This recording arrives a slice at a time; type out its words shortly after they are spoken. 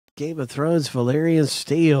Game of Thrones Valyrian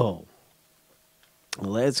Steel.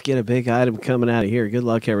 Let's get a big item coming out of here. Good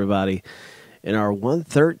luck, everybody, in our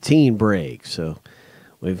 113 break. So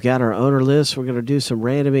we've got our owner list. We're going to do some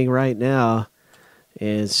randoming right now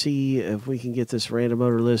and see if we can get this random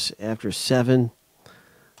owner list after 7.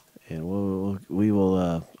 And we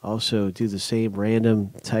will also do the same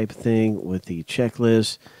random type thing with the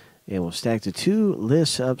checklist. And we'll stack the 2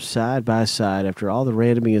 lists up side by side after all the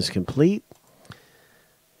randoming is complete.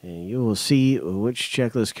 And you will see which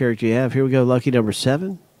checklist character you have. Here we go, lucky number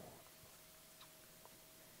 7.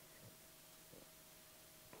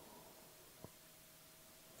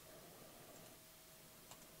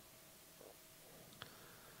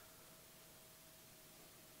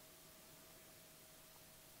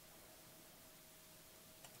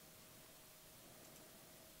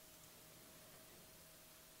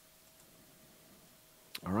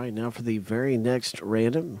 All right, now for the very next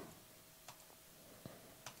random.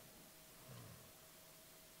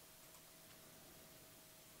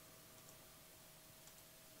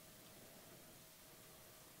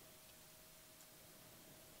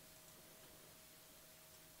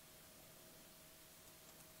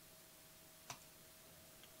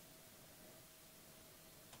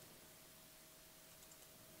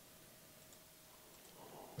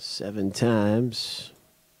 Seven times.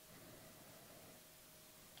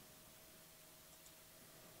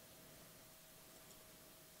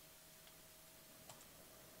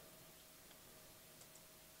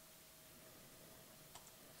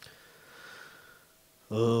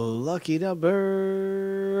 Oh, lucky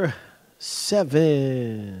number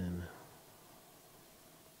 7.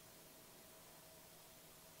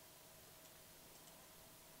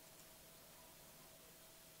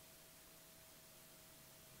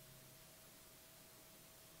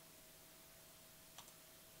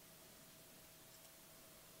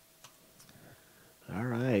 All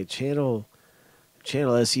right, channel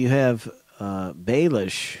S, you have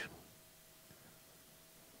Baelish.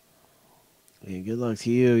 Yeah, good luck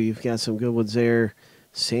to you. You've got some good ones there.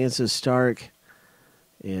 Sansa Stark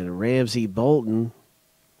and Ramsay Bolton.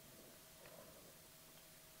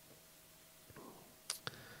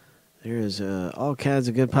 There is all kinds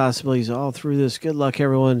of good possibilities all through this. Good luck,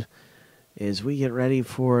 everyone, as we get ready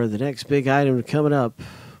for the next big item coming up.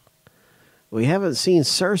 We haven't seen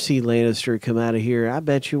Cersei Lannister come out of here. I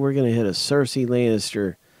bet you we're going to hit a Cersei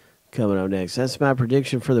Lannister coming up next. That's my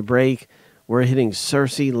prediction for the break. We're hitting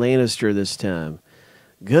Cersei Lannister this time.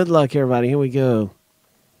 Good luck, everybody. Here we go.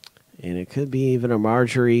 And it could be even a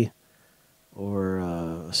Marjorie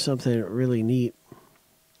or something really neat.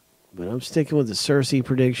 But I'm sticking with the Cersei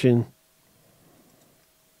prediction.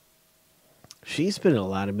 She's been in a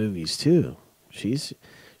lot of movies, too. She's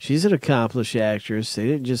an accomplished actress. They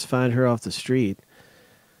didn't just find her off the street.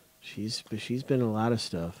 She's been in a lot of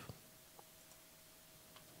stuff.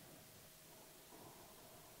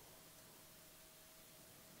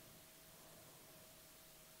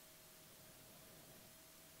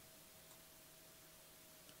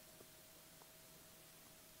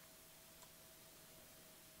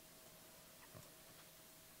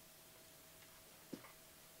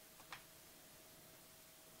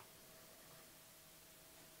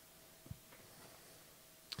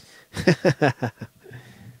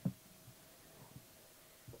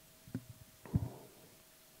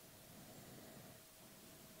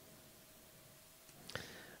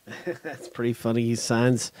 That's pretty funny. He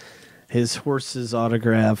signs his horse's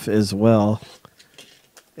autograph as well.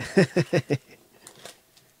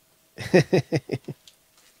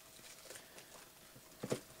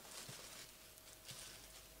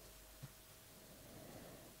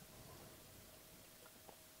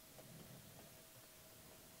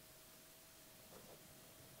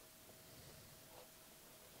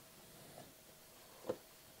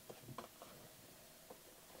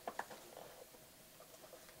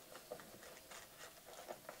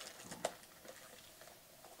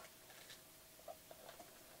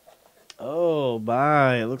 Oh,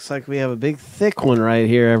 my. It looks like we have a big, thick one right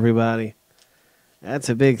here, everybody. That's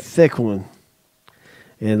a big, thick one.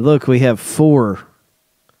 And look, we have 4.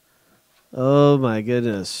 Oh, my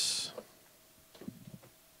goodness.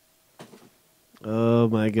 Oh,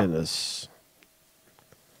 my goodness.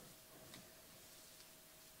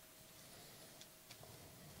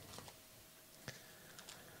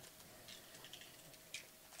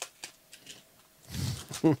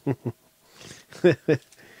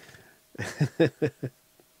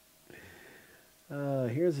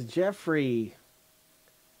 Here's a Jeffrey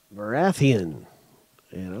Baratheon.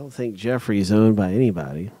 And I don't think Jeffrey's owned by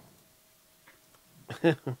anybody.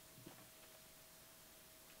 Or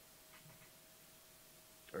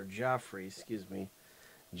Joffrey, excuse me.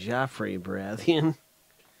 Joffrey Baratheon.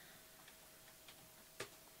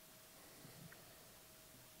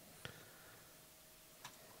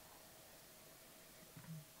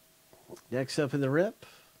 Next up in the rip.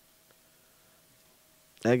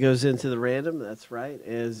 That goes into the random. That's right.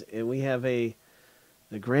 And we have the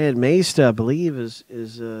Grand Maester, I believe, is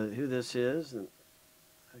who this is. And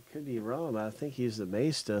I could be wrong, but I think he's the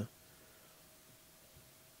Maester.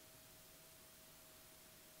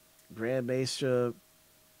 Grand Maester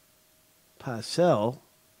Pycelle.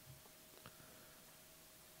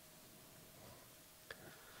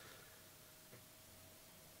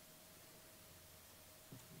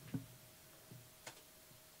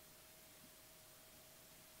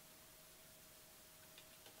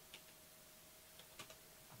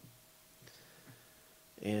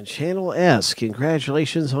 And Channel S,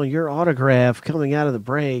 congratulations on your autograph coming out of the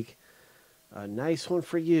break. A nice one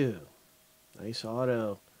for you. Nice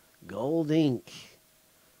auto. Gold ink.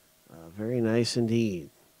 Very nice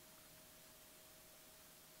indeed.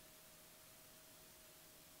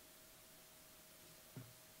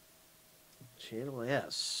 Channel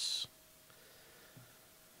S.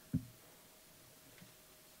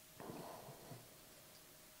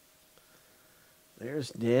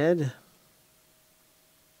 There's Ned.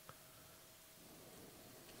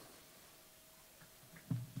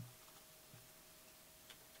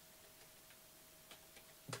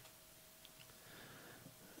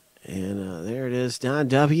 And there it is, Don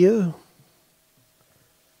W.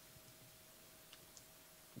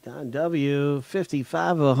 Don W,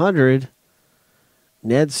 55 of 100.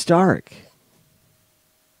 Ned Stark.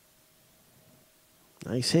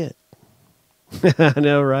 Nice hit. I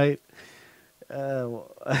know, right?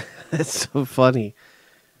 That's so funny.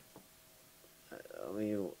 I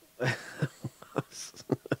mean,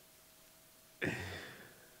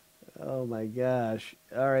 oh my gosh.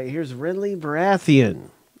 All right, here's Renly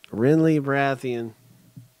Baratheon. Renly Baratheon.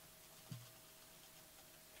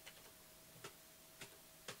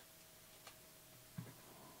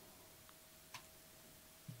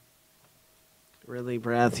 Renly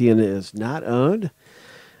Baratheon is not owned.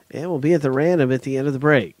 And we'll be at the random at the end of the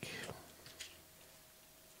break.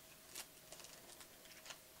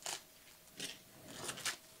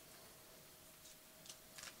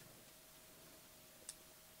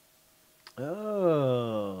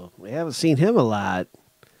 Oh, we haven't seen him a lot.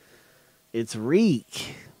 It's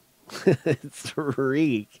Reek. It's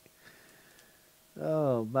Reek.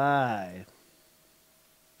 Oh, bye.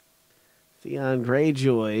 Theon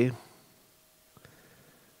Greyjoy,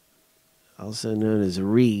 also known as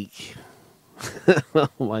Reek. Oh,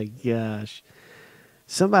 my gosh.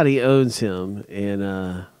 Somebody owns him, and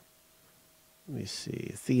let me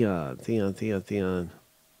see. Theon. Let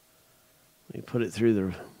me put it through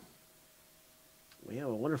the... We have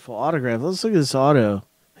a wonderful autograph. Let's look at this auto.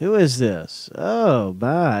 Who is this? Oh,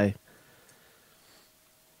 bye.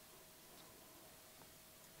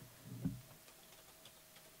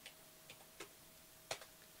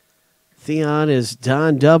 Theon is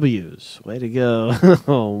Don W's. Way to go.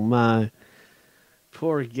 Oh, my.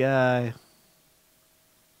 Poor guy.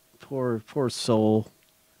 Poor soul.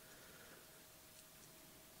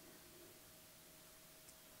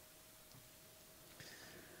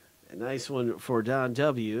 A nice one for Don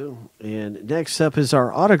W. And next up is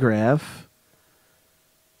our autograph.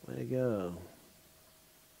 Way to go.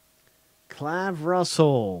 Clive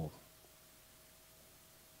Russell.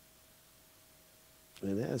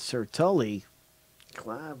 And that's Sir Tully.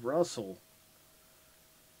 Clive Russell.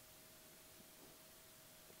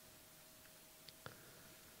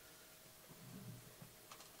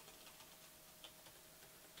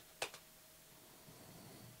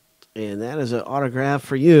 And that is an autograph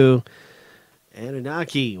for you.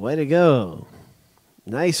 Anunnaki, way to go.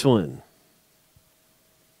 Nice one.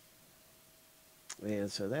 And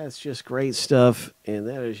so that's just great stuff. And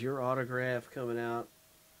that is your autograph coming out.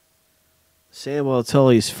 Samuel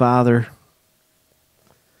Tully's father.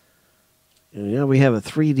 And now we have a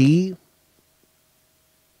 3D.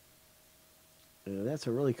 And that's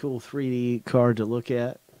a really cool 3D card to look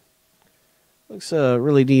at. Looks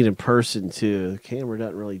really neat in person, too. The camera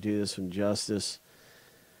doesn't really do this one justice.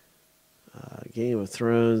 Game of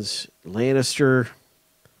Thrones, Lannister.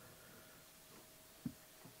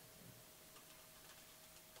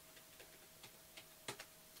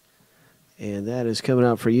 And that is coming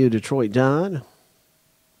out for you, Detroit Don.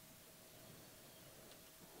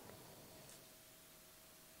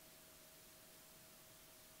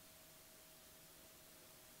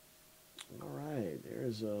 All right,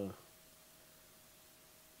 there's a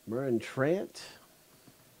Murren Trant.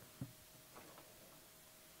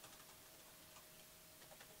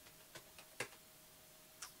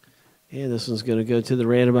 And this one's going to go to the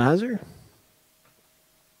randomizer.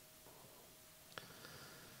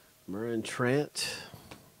 Marin Trent.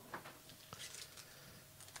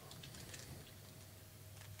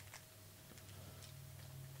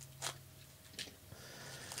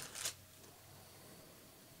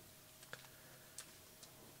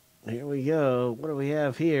 Here we go. What do we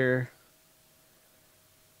have here?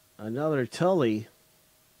 Another Tully.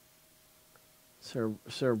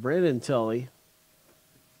 Sir Brennan Tully.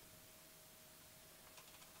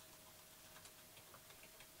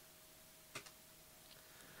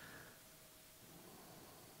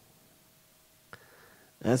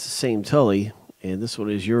 That's the same Tully, and this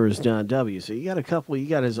one is yours, John W. So you got a couple. You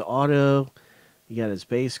got his auto. You got his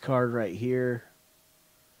base card right here.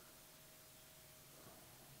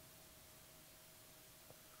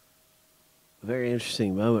 Very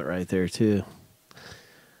interesting moment right there, too.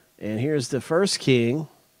 And here's the first king,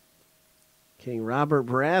 King Robert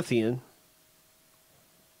Baratheon.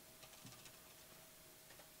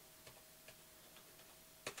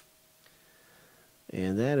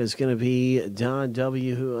 And that is going to be Don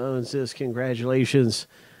W. who owns this. Congratulations,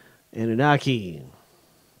 Anunnaki.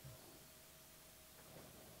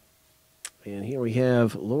 And here we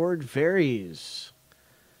have Lord Varys,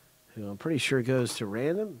 who I'm pretty sure goes to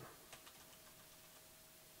random.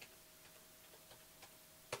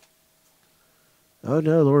 Oh,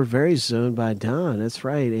 no, Lord Varys is owned by Don. That's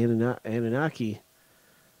right, Anunnaki.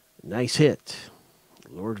 Nice hit.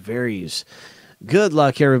 Lord Varys. Good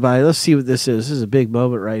luck, everybody. Let's see what this is. This is a big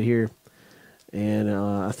moment right here. And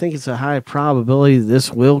I think it's a high probability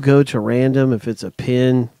this will go to random if it's a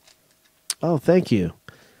pin. Oh, thank you.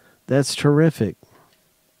 That's terrific.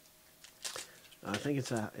 I think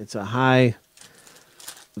it's a high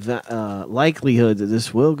likelihood that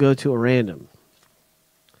this will go to a random.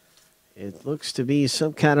 It looks to be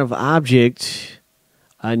some kind of object.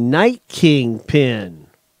 A Night King pin.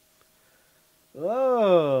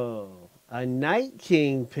 Oh, a Night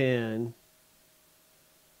King pin.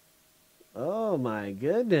 Oh, my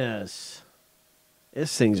goodness.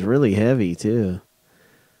 This thing's really heavy, too.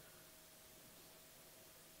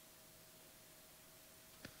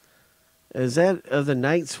 Is that of the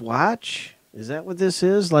Night's Watch? Is that what this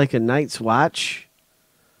is? Like a Night's Watch?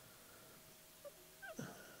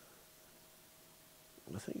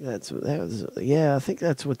 I think I think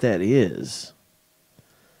that's what that is.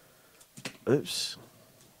 Oops.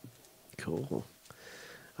 Cool.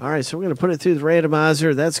 All right, so we're going to put it through the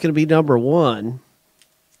randomizer. That's going to be number 1.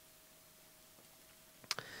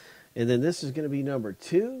 And then this is going to be number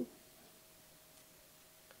 2.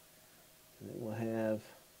 And then we'll have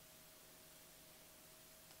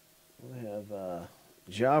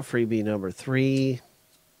Joffrey be number 3,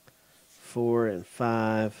 4, and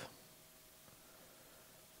 5.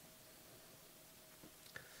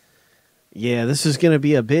 Yeah, this is going to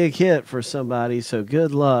be a big hit for somebody, so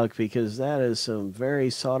good luck because that is some very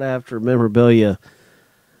sought-after memorabilia.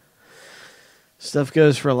 Stuff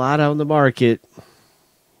goes for a lot on the market.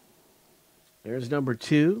 There's number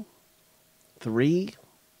 2, 3,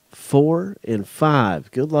 4, and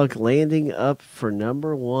 5. Good luck landing up for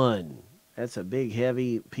number 1. That's a big,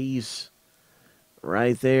 heavy piece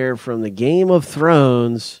right there from the Game of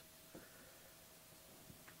Thrones.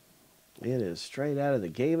 It is straight out of the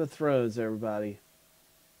Game of Thrones, everybody.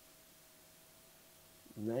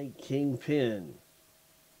 Night King pin.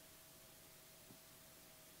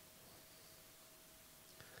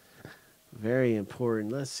 Very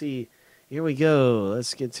important. Let's see. Here we go.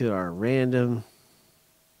 Let's get to our random.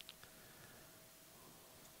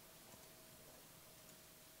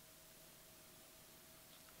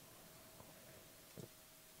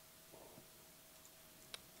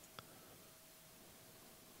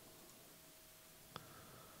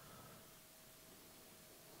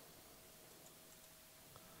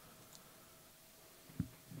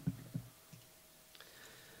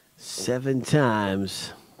 Seven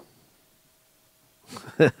times.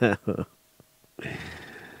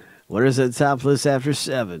 What is the top list after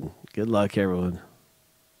 7? Good luck, everyone.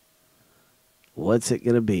 What's it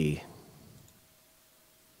going to be?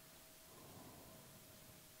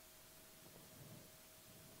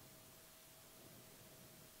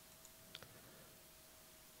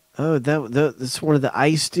 Oh, that's one of the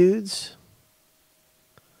ice dudes?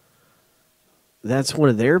 That's one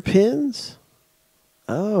of their pins?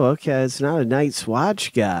 Oh, okay. It's not a Night's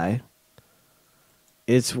Watch guy.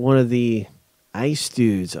 It's one of the ice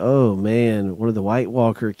dudes. Oh, man. One of the White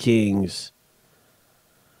Walker Kings.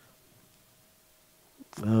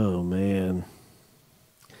 Oh, man.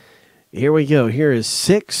 Here we go. Here is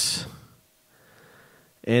 6.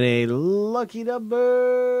 And a lucky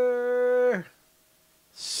number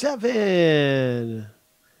 7.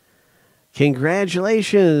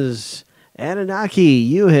 Congratulations, Anunnaki.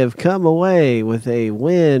 You have come away with a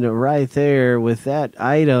win right there with that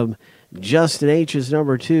item. Justin H's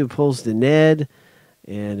number 2 pulls the Ned.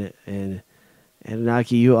 And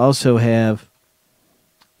Anunnaki, you also have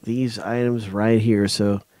these items right here.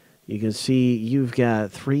 So you can see you've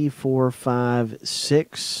got 3, 4, 5,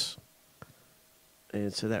 6.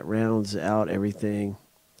 And so that rounds out everything.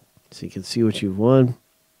 So you can see what you've won.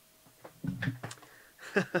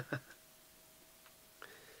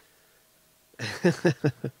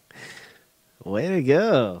 Way to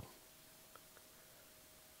go.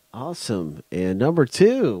 Awesome. And number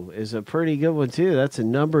 2 is a pretty good one, too. That's a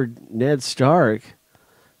numbered Ned Stark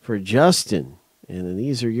for Justin. And then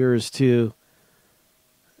these are yours, too,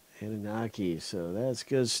 Anunnaki. So that's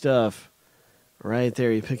good stuff right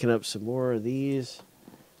there. You're picking up some more of these.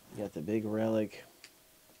 You got the big relic.